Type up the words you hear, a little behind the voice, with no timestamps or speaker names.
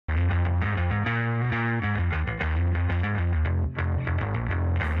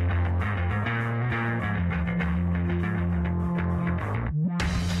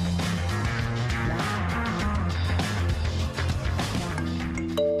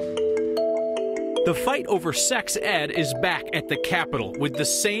The fight over sex ed is back at the Capitol with the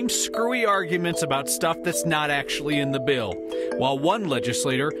same screwy arguments about stuff that's not actually in the bill, while one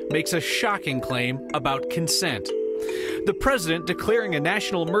legislator makes a shocking claim about consent. The president declaring a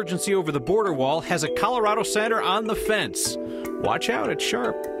national emergency over the border wall has a Colorado senator on the fence. Watch out, it's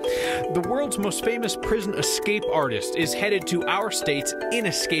sharp. The world's most famous prison escape artist is headed to our state's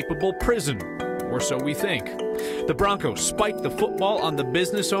inescapable prison, or so we think. The Broncos spiked the football on the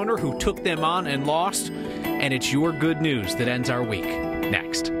business owner who took them on and lost, and it's your good news that ends our week.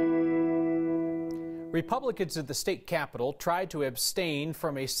 Next. Republicans at the state capitol tried to abstain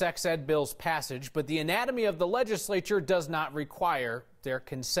from a sex ed bill's passage, but the anatomy of the legislature does not require their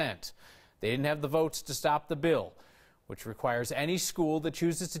consent. They didn't have the votes to stop the bill, which requires any school that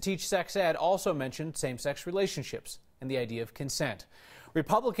chooses to teach sex ed also mention same-sex relationships and the idea of consent.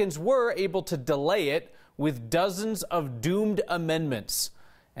 Republicans were able to delay it with dozens of doomed amendments,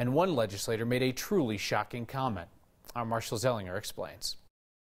 and one legislator made a truly shocking comment. Our Marshall Zellinger explains.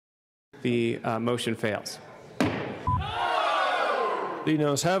 The motion fails. The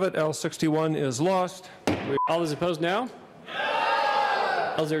noes have it. L61 is lost. All those opposed, no?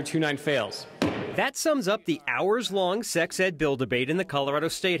 L029 fails. That sums up the hours-long sex ed bill debate in the Colorado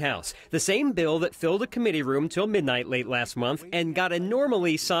State House. The same bill that filled a committee room till midnight late last month and got a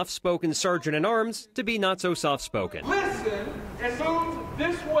normally soft-spoken sergeant-at-arms to be not so soft-spoken. Listen and move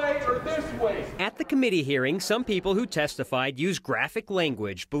this way or this way. At the committee hearing, some people who testified used graphic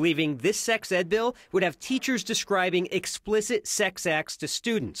language, believing this sex ed bill would have teachers describing explicit sex acts to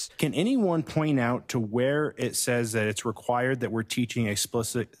students. Can anyone point out to where it says that it's required that we're teaching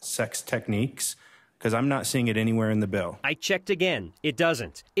explicit sex techniques? Because I'm not seeing it anywhere in the bill. I checked again. It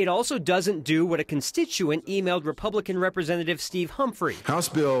doesn't. It also doesn't do what a constituent emailed Republican Representative Steve Humphrey. House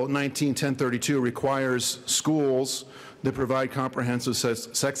Bill 19-1032 requires schools that provide comprehensive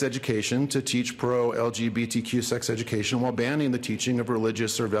sex education to teach pro-LGBTQ sex education while banning the teaching of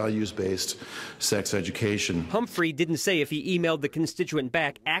religious or values-based sex education. Humphrey didn't say if he emailed the constituent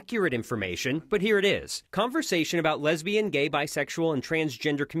back accurate information, but here it is. Conversation about lesbian, gay, bisexual, and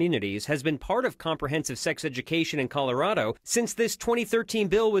transgender communities has been part of comprehensive sex education in Colorado since this 2013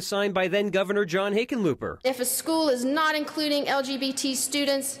 bill was signed by then-Governor John Hickenlooper. If a school is not including LGBT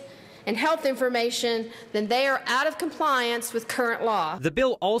students and health information, then they are out of compliance with current law. The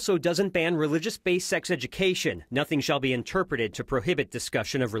bill also doesn't ban religious-based sex education. Nothing shall be interpreted to prohibit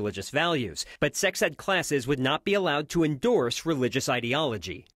discussion of religious values. But sex ed classes would not be allowed to endorse religious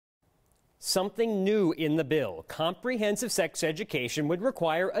ideology. Something new in the bill. Comprehensive sex education would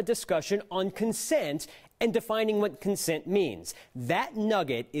require a discussion on consent and defining what consent means. That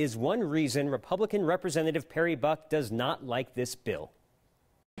nugget is one reason Republican Representative Perry Buck does not like this bill.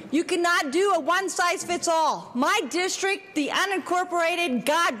 You cannot do a one-size-fits-all. My district, the unincorporated,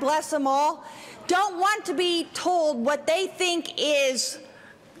 God bless them all, don't want to be told what they think is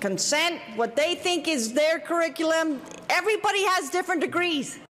consent, what they think is their curriculum. Everybody has different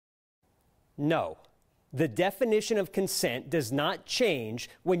degrees. No. The definition of consent does not change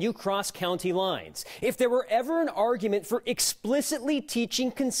when you cross county lines. If there were ever an argument for explicitly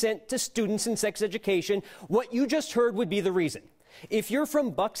teaching consent to students in sex education, what you just heard would be the reason. If you're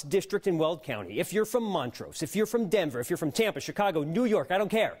from Buck's district in Weld County, if you're from Montrose, if you're from Denver, if you're from Tampa, Chicago, New York, I don't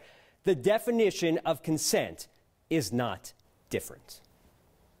care. The definition of consent is not different.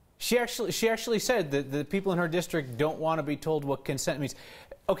 She actually said that the people in her district don't want to be told what consent means.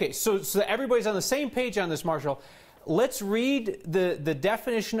 Okay, so everybody's on the same page on this, Marshall. Let's read the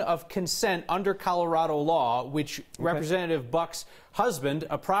definition of consent under Colorado law, which Representative Buck's husband,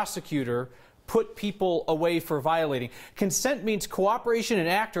 a prosecutor, put people away for violating. Consent means cooperation in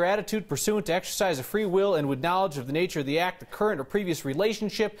act or attitude pursuant to exercise of free will and with knowledge of the nature of the act. The current or previous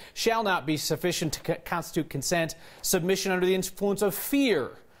relationship shall not be sufficient to constitute consent. Submission under the influence of fear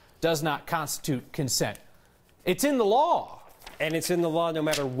does not constitute consent. It's in the law. And it's in the law no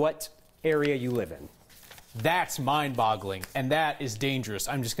matter what area you live in. That's mind-boggling, and that is dangerous.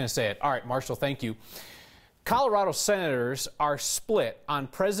 I'm just going to say it. All right, Marshall, thank you. Colorado senators are split on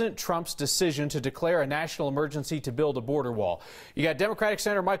President Trump's decision to declare a national emergency to build a border wall. You got Democratic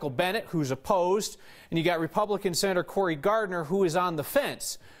Senator Michael Bennet, who's opposed, and you got Republican Senator Cory Gardner, who is on the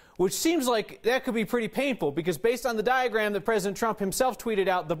fence, which seems like that could be pretty painful because based on the diagram that President Trump himself tweeted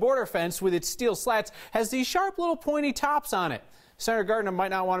out, the border fence with its steel slats has these sharp little pointy tops on it. Senator Gardner might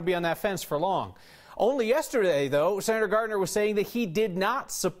not want to be on that fence for long. Only yesterday, though, Senator Gardner was saying that he did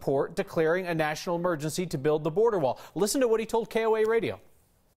not support declaring a national emergency to build the border wall. Listen to what he told KOA Radio.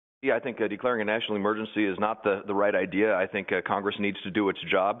 Yeah, I think declaring a national emergency is not the right idea. I think Congress needs to do its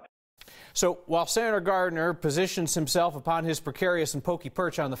job. So while Senator Gardner positions himself upon his precarious and pokey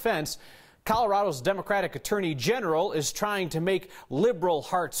perch on the fence, Colorado's Democratic Attorney General is trying to make liberal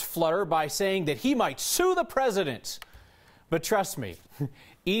hearts flutter by saying that he might sue the president. But trust me,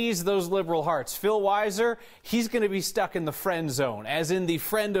 ease those liberal hearts. Phil Weiser, he's going to be stuck in the friend zone, as in the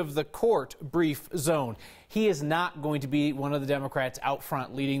friend of the court brief zone. He is not going to be one of the Democrats out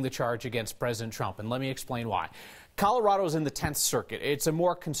front leading the charge against President Trump, and let me explain why. Colorado's in the 10th Circuit. It's a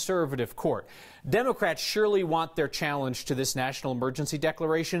more conservative court. Democrats surely want their challenge to this national emergency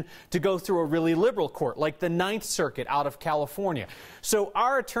declaration to go through a really liberal court, like the 9th Circuit out of California. So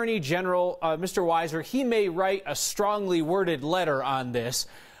our Attorney General, Mr. Weiser, he may write a strongly worded letter on this,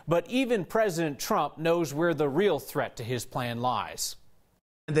 but even President Trump knows where the real threat to his plan lies.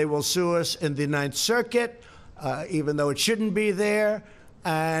 They will sue us in the 9th Circuit, even though it shouldn't be there.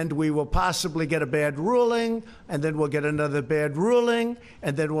 And we will possibly get a bad ruling, and then we'll get another bad ruling,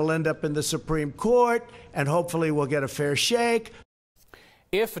 and then we'll end up in the Supreme Court, and hopefully we'll get a fair shake.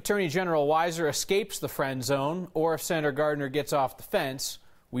 If Attorney General Weiser escapes the friend zone, or if Senator Gardner gets off the fence,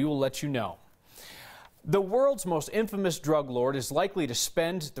 we will let you know. The world's most infamous drug lord is likely to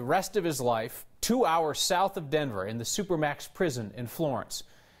spend the rest of his life 2 hours south of Denver in the Supermax prison in Florence.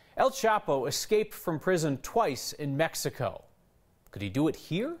 El Chapo escaped from prison twice in Mexico. Could he do it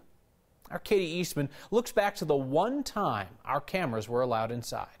here? Our Katie Eastman looks back to the one time our cameras were allowed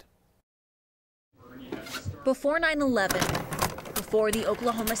inside. Before 9/11, before the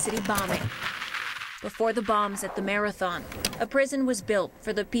Oklahoma City bombing, before the bombs at the marathon, a prison was built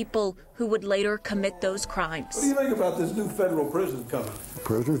for the people who would later commit those crimes. What do you think about this new federal prison coming?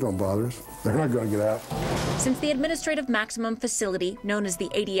 Prisoners don't bother us. They're not going to get out. Since the administrative maximum facility, known as the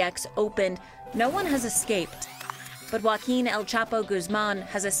ADX, opened, no one has escaped. But Joaquin El Chapo Guzman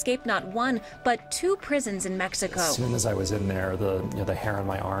has escaped not one, but 2 prisons in Mexico. As soon as I was in there, the hair on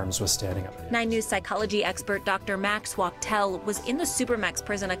my arms was standing up. 9 News psychology expert Dr. Max Wachtel was in the Supermax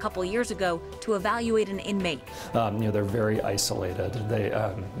prison a couple years ago to evaluate an inmate. They're very isolated.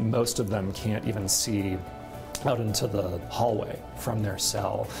 Most of them can't even see out into the hallway from their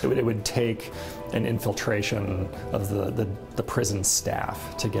cell. It would take an infiltration of the prison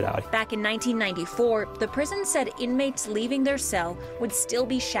staff to get out. Back in 1994, the prison said inmates leaving their cell would still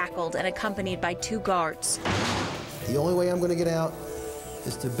be shackled and accompanied by 2 guards. The only way I'm going to get out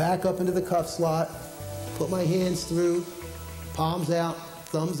is to back up into the cuff slot, put my hands through, palms out,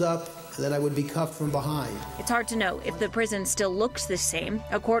 thumbs up, and then I would be cuffed from behind. It's hard to know if the prison still looks the same.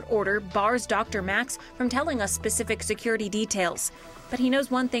 A court order bars Dr. Max from telling us specific security details. But he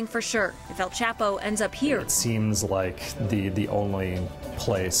knows one thing for sure. If El Chapo ends up here, it seems like the only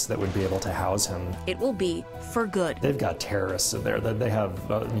place that would be able to house him. It will be for good. They've got terrorists in there. They have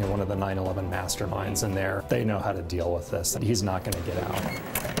one of the 9/11 masterminds in there. They know how to deal with this. He's not going to get out.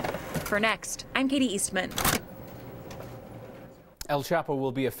 For Next, I'm Katie Eastman. El Chapo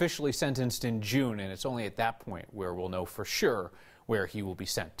will be officially sentenced in June, and it's only at that point where we'll know for sure where he will be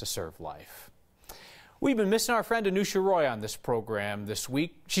sent to serve life. We've been missing our friend Anusha Roy on this program this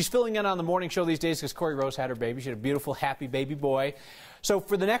week. She's filling in on the morning show these days because Corey Rose had her baby. She had a beautiful, happy baby boy. So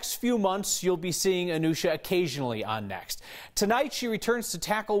for the next few months, you'll be seeing Anusha occasionally on Next. Tonight, she returns to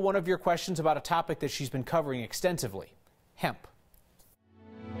tackle one of your questions about a topic that she's been covering extensively, hemp.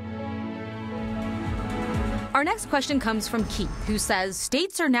 Our next question comes from Keith, who says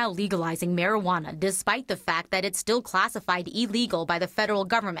states are now legalizing marijuana despite the fact that it's still classified illegal by the federal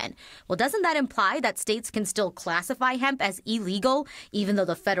government. Well, doesn't that imply that states can still classify hemp as illegal, even though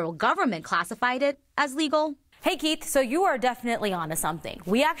the federal government classified it as legal? Hey, Keith, so you are definitely onto something.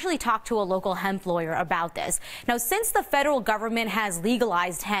 We actually talked to a local hemp lawyer about this. Now, since the federal government has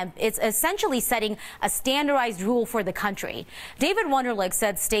legalized hemp, it's essentially setting a standardized rule for the country. David Wunderlich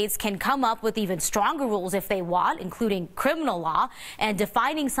said states can come up with even stronger rules if they want, including criminal law, and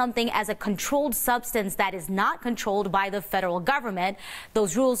defining something as a controlled substance that is not controlled by the federal government.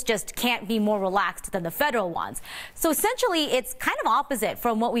 Those rules just can't be more relaxed than the federal ones. So essentially, it's kind of opposite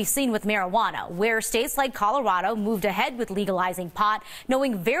from what we've seen with marijuana, where states like Colorado moved ahead with legalizing pot,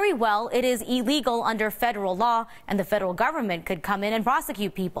 knowing very well it is illegal under federal law and the federal government could come in and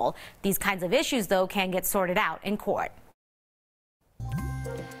prosecute people. These kinds of issues, though, can get sorted out in court.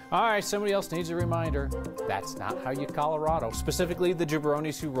 All right, somebody else needs a reminder. That's not how you Colorado. Specifically, the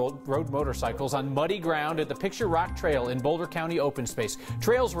jabronis who rode motorcycles on muddy ground at the Picture Rock Trail in Boulder County open space.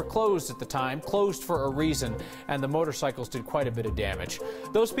 Trails were closed at the time, closed for a reason, and the motorcycles did quite a bit of damage.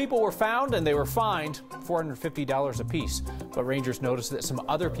 Those people were found and they were fined $450 apiece. But rangers noticed that some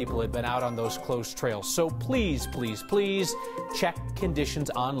other people had been out on those closed trails. So please, please, please check conditions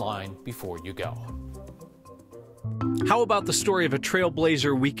online before you go. How about the story of a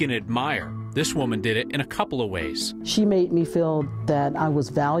trailblazer we can admire? This woman did it in a couple of ways. She made me feel that I was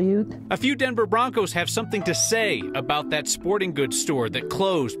valued. A few Denver Broncos have something to say about that sporting goods store that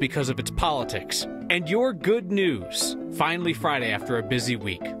closed because of its politics. And your good news, finally Friday after a busy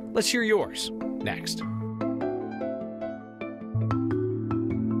week. Let's hear yours next.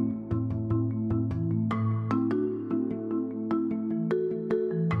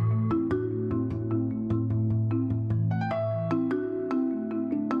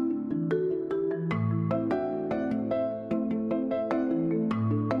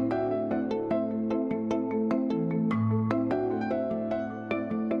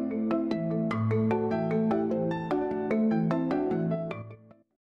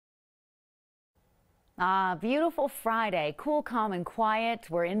 Beautiful Friday, cool, calm, and quiet.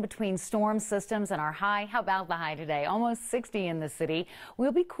 We're in between storm systems and our high. How about the high today? Almost 60 in the city.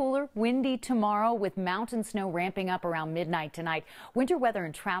 We'll be cooler, windy tomorrow with mountain snow ramping up around midnight tonight. Winter weather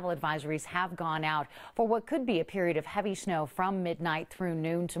and travel advisories have gone out for what could be a period of heavy snow from midnight through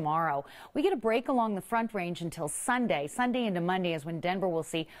noon tomorrow. We get a break along the Front Range until Sunday. Sunday into Monday is when Denver will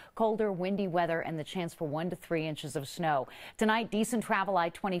see colder, windy weather and the chance for 1 to 3 inches of snow. Tonight, decent travel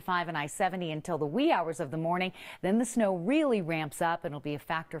I-25 and I-70 until the wee hours of the morning. Then the snow really ramps up and it'll be a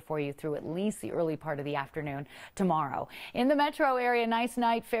factor for you through at least the early part of the afternoon tomorrow. In the metro area, nice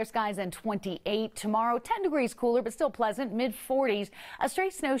night, fair skies and 28. Tomorrow, 10 degrees cooler, but still pleasant, mid-40s. A stray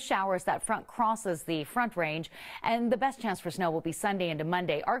snow shower as that front crosses the Front Range. And the best chance for snow will be Sunday into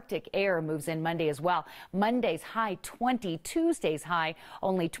Monday. Arctic air moves in Monday as well. Monday's high 20, Tuesday's high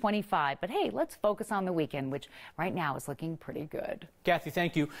only 25. But hey, let's focus on the weekend, which right now is looking pretty good. Kathy,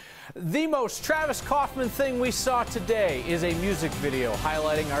 thank you. The most Travis Kaufman thing we saw today is a music video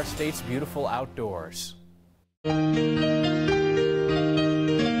highlighting our state's beautiful outdoors.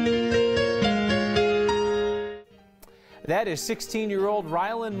 That is 16-year-old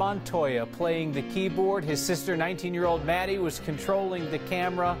Rylan Montoya playing the keyboard. His sister, 19-year-old Maddie, was controlling the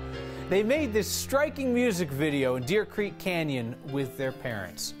camera. They made this striking music video in Deer Creek Canyon with their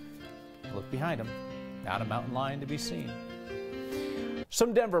parents. Look behind them, not a mountain lion to be seen.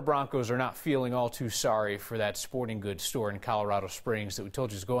 Some Denver Broncos are not feeling all too sorry for that sporting goods store in Colorado Springs that we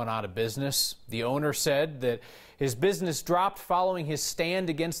told you is going out of business. The owner said that his business dropped following his stand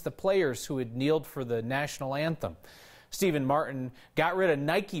against the players who had kneeled for the national anthem. Stephen Martin got rid of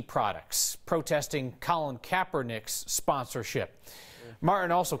Nike products, protesting Colin Kaepernick's sponsorship.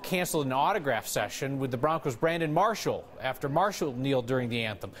 Martin also canceled an autograph session with the Broncos' Brandon Marshall after Marshall kneeled during the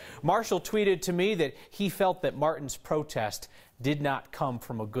anthem. Marshall tweeted to me that he felt that Martin's protest did not come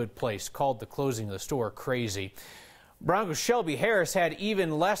from a good place, called the closing of the store crazy. Broncos Shelby Harris had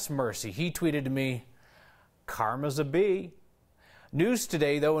even less mercy. He tweeted to me, "Karma's a bee." News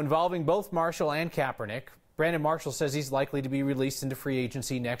today, though, involving both Marshall and Kaepernick. Brandon Marshall says he's likely to be released into free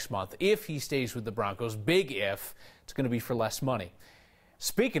agency next month if he stays with the Broncos. Big if. It's going to be for less money.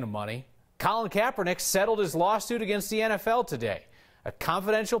 Speaking of money, Colin Kaepernick settled his lawsuit against the NFL today. A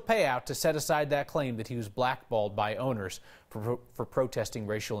confidential payout to set aside that claim that he was blackballed by owners for protesting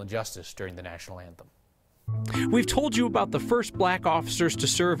racial injustice during the national anthem. We've told you about the first black officers to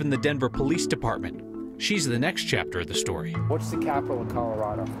serve in the Denver Police Department. She's the next chapter of the story. What's the capital of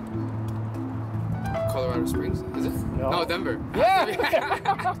Colorado? Colorado Springs, is it? No, Denver. Yeah!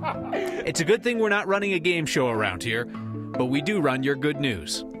 It's a good thing we're not running a game show around here, but we do run your good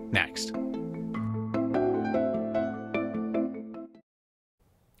news. Next.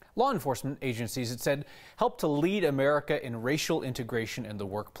 Law enforcement agencies, it said, help to lead America in racial integration in the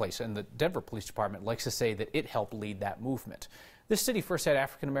workplace. And the Denver Police Department likes to say that it helped lead that movement. This city first had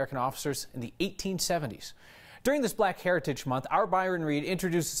African-American officers in the 1870s. During this Black Heritage Month, our Byron Reed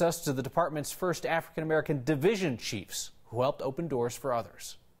introduces us to the department's first African-American division chiefs who helped open doors for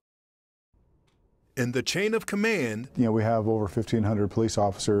others. In the chain of command, we have over 1,500 police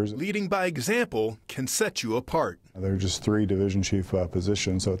officers. Leading by example can set you apart. There are just 3 division chief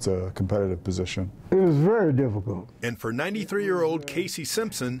positions, so it's a competitive position. It was very difficult. And for 93-year-old Casey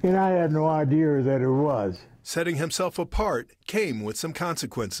Simpson, and I had no idea that it was. Setting himself apart came with some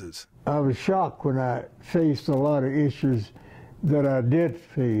consequences. I was shocked when I faced a lot of issues that I did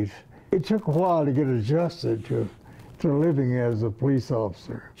face. It took a while to get adjusted to living as a police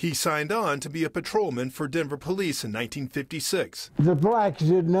officer. He signed on to be a patrolman for Denver Police in 1956. The blacks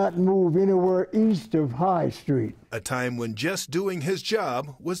did not move anywhere east of High Street. A time when just doing his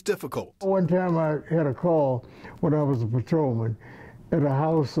job was difficult. One time I had a call when I was a patrolman at a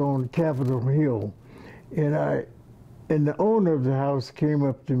house on Capitol Hill, and the owner of the house came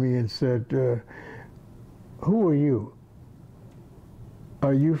up to me and said, "Who are you?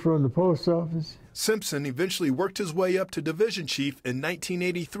 Are you from the post office?" Simpson eventually worked his way up to division chief in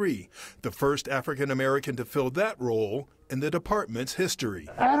 1983, the first African American to fill that role in the department's history.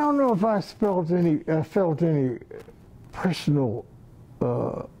 I don't know if I felt any personal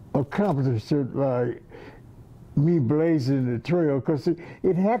accomplishment by me blazing the trail, because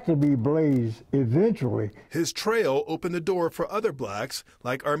it had to be blazed eventually. His trail opened the door for other blacks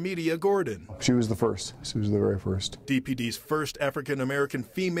like Armedia Gordon. She was the first. She was the very first. DPD's first African-American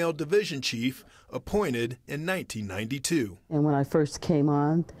female division chief, appointed in 1992. And when I first came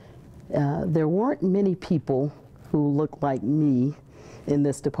on, there weren't many people who looked like me in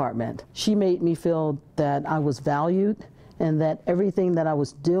this department. She made me feel that I was valued and that everything that I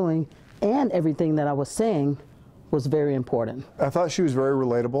was doing and everything that I was saying was very important. I thought she was very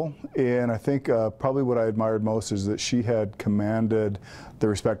relatable, and I think probably what I admired most is that she had commanded the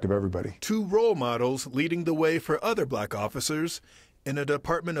respect of everybody. Two role models leading the way for other black officers in a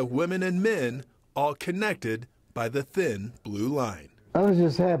department of women and men, all connected by the thin blue line. I was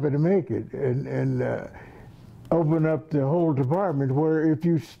just happy to make it and open up the whole department, where if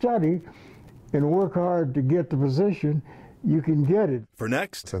you study and work hard to get the position, you can get it. For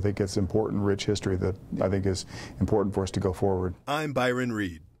next, I think it's important, rich history that I think is important for us to go forward. I'm Byron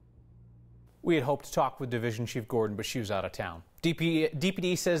Reed. We had hoped to talk with Division Chief Gordon, but she was out of town.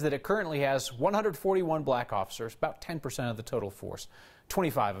 DPD says that it currently has 141 black officers, about 10% of the total force.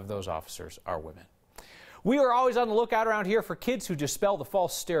 25 of those officers are women. We are always on the lookout around here for kids who dispel the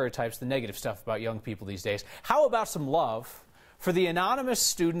false stereotypes, the negative stuff about young people these days. How about some love for the anonymous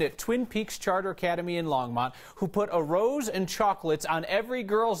student at Twin Peaks Charter Academy in Longmont who put a rose and chocolates on every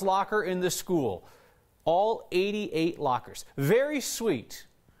girl's locker in the school? All 88 lockers. Very sweet.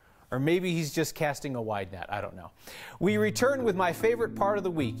 Or maybe he's just casting a wide net. I don't know. We return with my favorite part of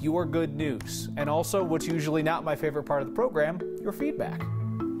the week, your good news. And also what's usually not my favorite part of the program, your feedback.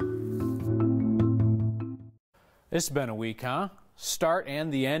 It's been a week, huh? Start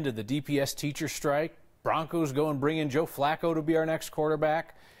and the end of the DPS teacher strike. Broncos go and bring in Joe Flacco to be our next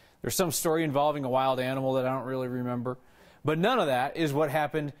quarterback. There's some story involving a wild animal that I don't really remember. But none of that is what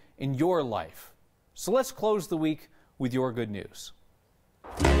happened in your life. So let's close the week with your good news.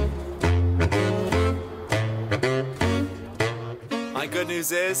 My good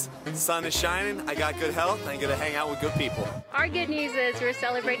news is the sun is shining, I got good health, and I get to hang out with good people. Our good news is we're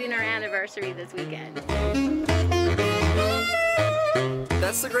celebrating our anniversary this weekend.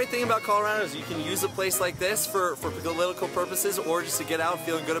 That's the great thing about Colorado is you can use a place like this for political purposes or just to get out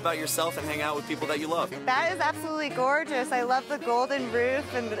feeling good about yourself and hang out with people that you love. That is absolutely gorgeous. I love the golden roof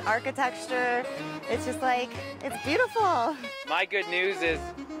and the architecture. It's just like, it's beautiful. My good news is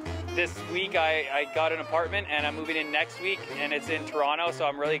this week I got an apartment and I'm moving in next week, and it's in Toronto, so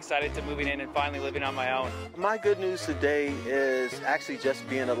I'm really excited to moving in and finally living on my own. My good news today is actually just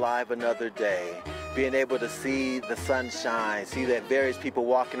being alive another day. Being able to see the sunshine, see that various people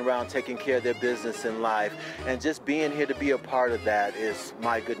walking around taking care of their business in life, and just being here to be a part of that is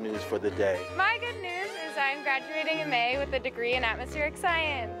my good news for the day. My good news is I'm graduating in May with a degree in atmospheric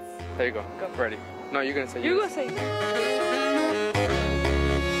science. There you go. Ready. No, you're going to say You go say.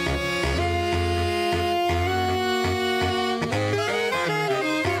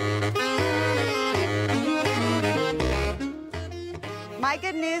 My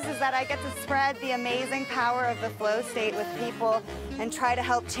good news is that I get to spread the amazing power of the flow state with people and try to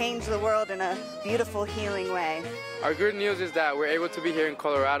help change the world in a beautiful, healing way. Our good news is that we're able to be here in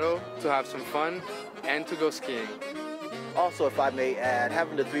Colorado to have some fun and to go skiing. Also, if I may add,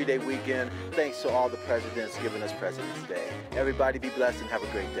 having the 3-day weekend, thanks to all the presidents giving us President's Day. Everybody be blessed and have a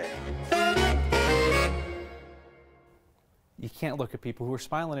great day. You can't look at people who are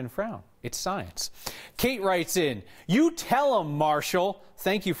smiling and frown. It's science. Kate writes in, you tell them, Marshall.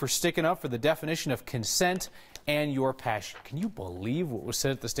 Thank you for sticking up for the definition of consent and your passion. Can you believe what was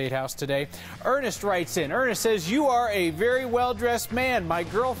said at the State House today? Ernest writes in. Ernest says, you are a very well-dressed man. My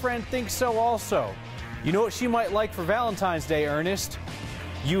girlfriend thinks so also. You know what she might like for Valentine's Day, Ernest?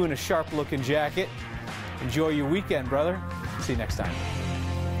 You in a sharp-looking jacket. Enjoy your weekend, brother. See you next time.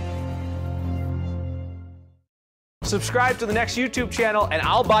 Subscribe to the next YouTube channel and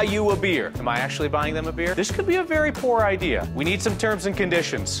I'll buy you a beer. Am I actually buying them a beer? This could be a very poor idea. We need some terms and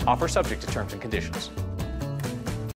conditions. Offer subject to terms and conditions.